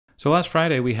So last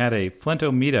Friday we had a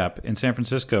Flinto meetup in San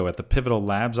Francisco at the Pivotal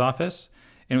Labs office,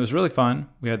 and it was really fun.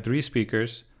 We had 3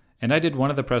 speakers, and I did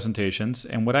one of the presentations,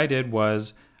 and what I did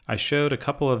was I showed a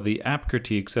couple of the app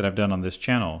critiques that I've done on this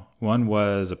channel. One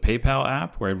was a PayPal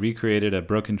app where I recreated a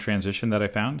broken transition that I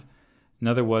found.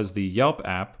 Another was the Yelp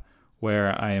app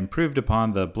where I improved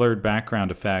upon the blurred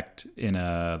background effect in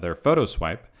their photo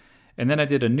swipe. And then I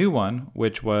did a new one,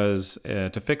 which was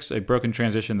to fix a broken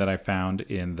transition that I found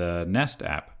in the Nest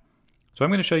app. So I'm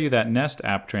going to show you that Nest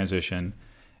app transition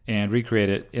and recreate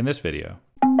it in this video.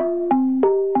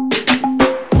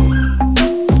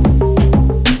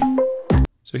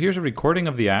 So here's a recording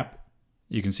of the app.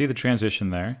 You can see the transition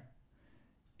there.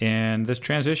 And this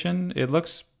transition, it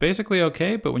looks basically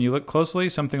okay, but when you look closely,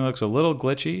 something looks a little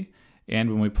glitchy.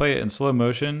 And when we play it in slow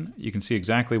motion, you can see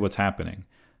exactly what's happening.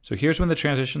 So here's when the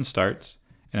transition starts,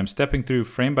 and I'm stepping through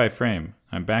frame by frame.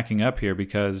 I'm backing up here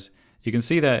because you can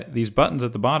see that these buttons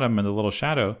at the bottom and the little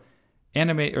shadow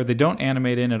animate, or they don't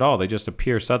animate in at all, they just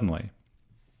appear suddenly.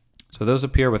 So those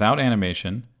appear without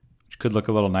animation, which could look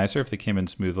a little nicer if they came in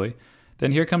smoothly.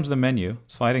 Then here comes the menu,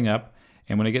 sliding up,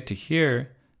 and when I get to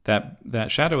here, that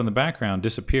shadow in the background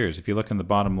disappears if you look in the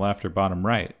bottom left or bottom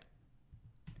right.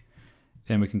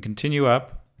 Then we can continue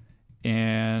up,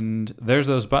 and there's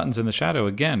those buttons in the shadow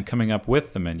again coming up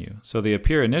with the menu. So they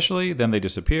appear initially, then they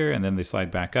disappear, and then they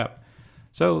slide back up.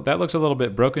 So that looks a little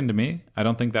bit broken to me. I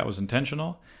don't think that was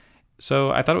intentional.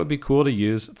 So I thought it would be cool to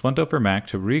use Flinto for Mac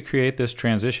to recreate this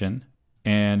transition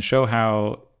and show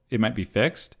how it might be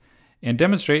fixed and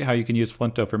demonstrate how you can use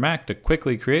Flinto for Mac to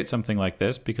quickly create something like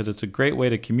this, because it's a great way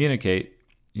to communicate.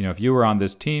 You know, if you were on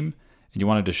this team and you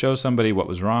wanted to show somebody what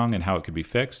was wrong and how it could be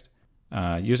fixed,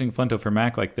 using Flinto for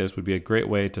Mac like this would be a great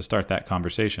way to start that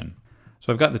conversation.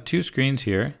 So I've got the 2 screens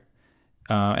here.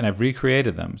 And I've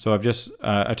recreated them. So I've just,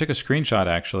 I took a screenshot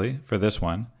actually for this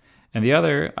one. And the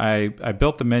other, I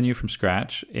built the menu from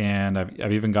scratch, and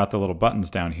I've even got the little buttons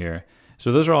down here.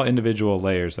 So those are all individual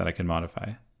layers that I can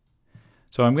modify.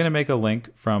 So I'm going to make a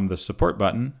link from the support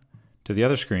button to the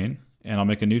other screen, and I'll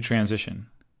make a new transition.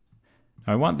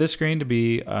 Now I want this screen to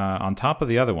be on top of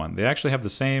the other one. They actually have the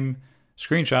same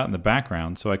screenshot in the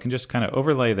background, so I can just kind of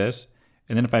overlay this.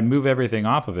 And then if I move everything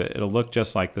off of it, it'll look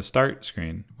just like the start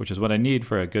screen, which is what I need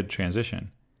for a good transition.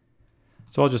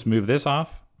 So I'll just move this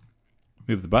off,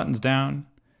 move the buttons down,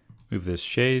 move this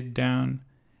shade down,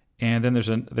 and then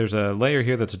there's a layer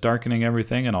here that's darkening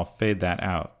everything, and I'll fade that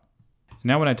out.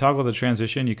 Now when I toggle the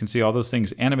transition, you can see all those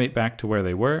things animate back to where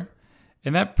they were,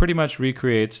 and that pretty much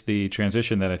recreates the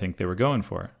transition that I think they were going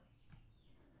for.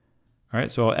 All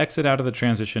right, so I'll exit out of the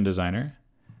transition designer.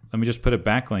 Let me just put a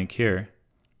backlink here.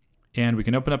 And we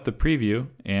can open up the preview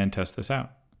and test this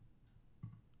out.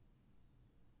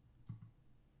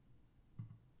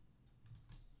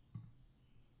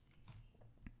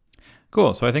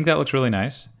 Cool, so I think that looks really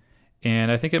nice.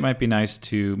 And I think it might be nice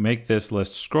to make this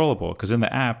list scrollable, because in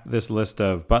the app, this list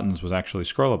of buttons was actually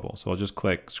scrollable. So I'll just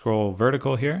click scroll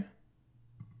vertical here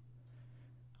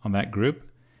on that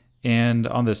group. And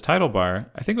on this title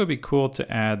bar, I think it would be cool to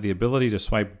add the ability to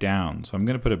swipe down. So I'm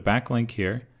going to put a backlink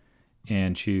here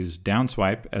and choose down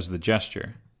swipe as the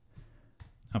gesture.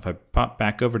 Now if I pop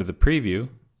back over to the preview, I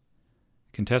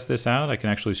can test this out. I can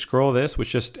actually scroll this,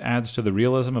 which just adds to the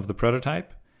realism of the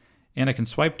prototype. And I can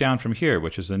swipe down from here,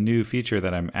 which is a new feature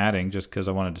that I'm adding just because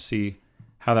I wanted to see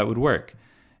how that would work.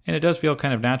 And it does feel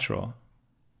kind of natural.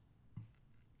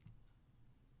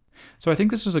 So I think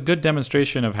this is a good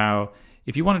demonstration of how,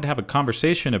 if you wanted to have a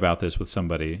conversation about this with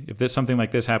somebody, if something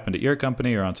like this happened at your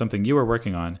company or on something you were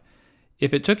working on,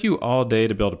 if it took you all day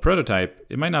to build a prototype,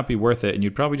 it might not be worth it, and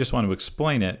you'd probably just want to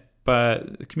explain it,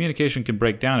 but the communication can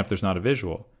break down if there's not a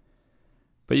visual.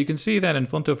 But you can see that in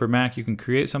Flinto for Mac, you can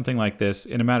create something like this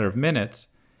in a matter of minutes,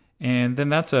 and then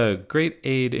that's a great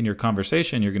aid in your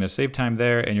conversation. You're going to save time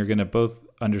there, and you're going to both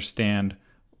understand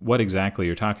what exactly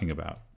you're talking about.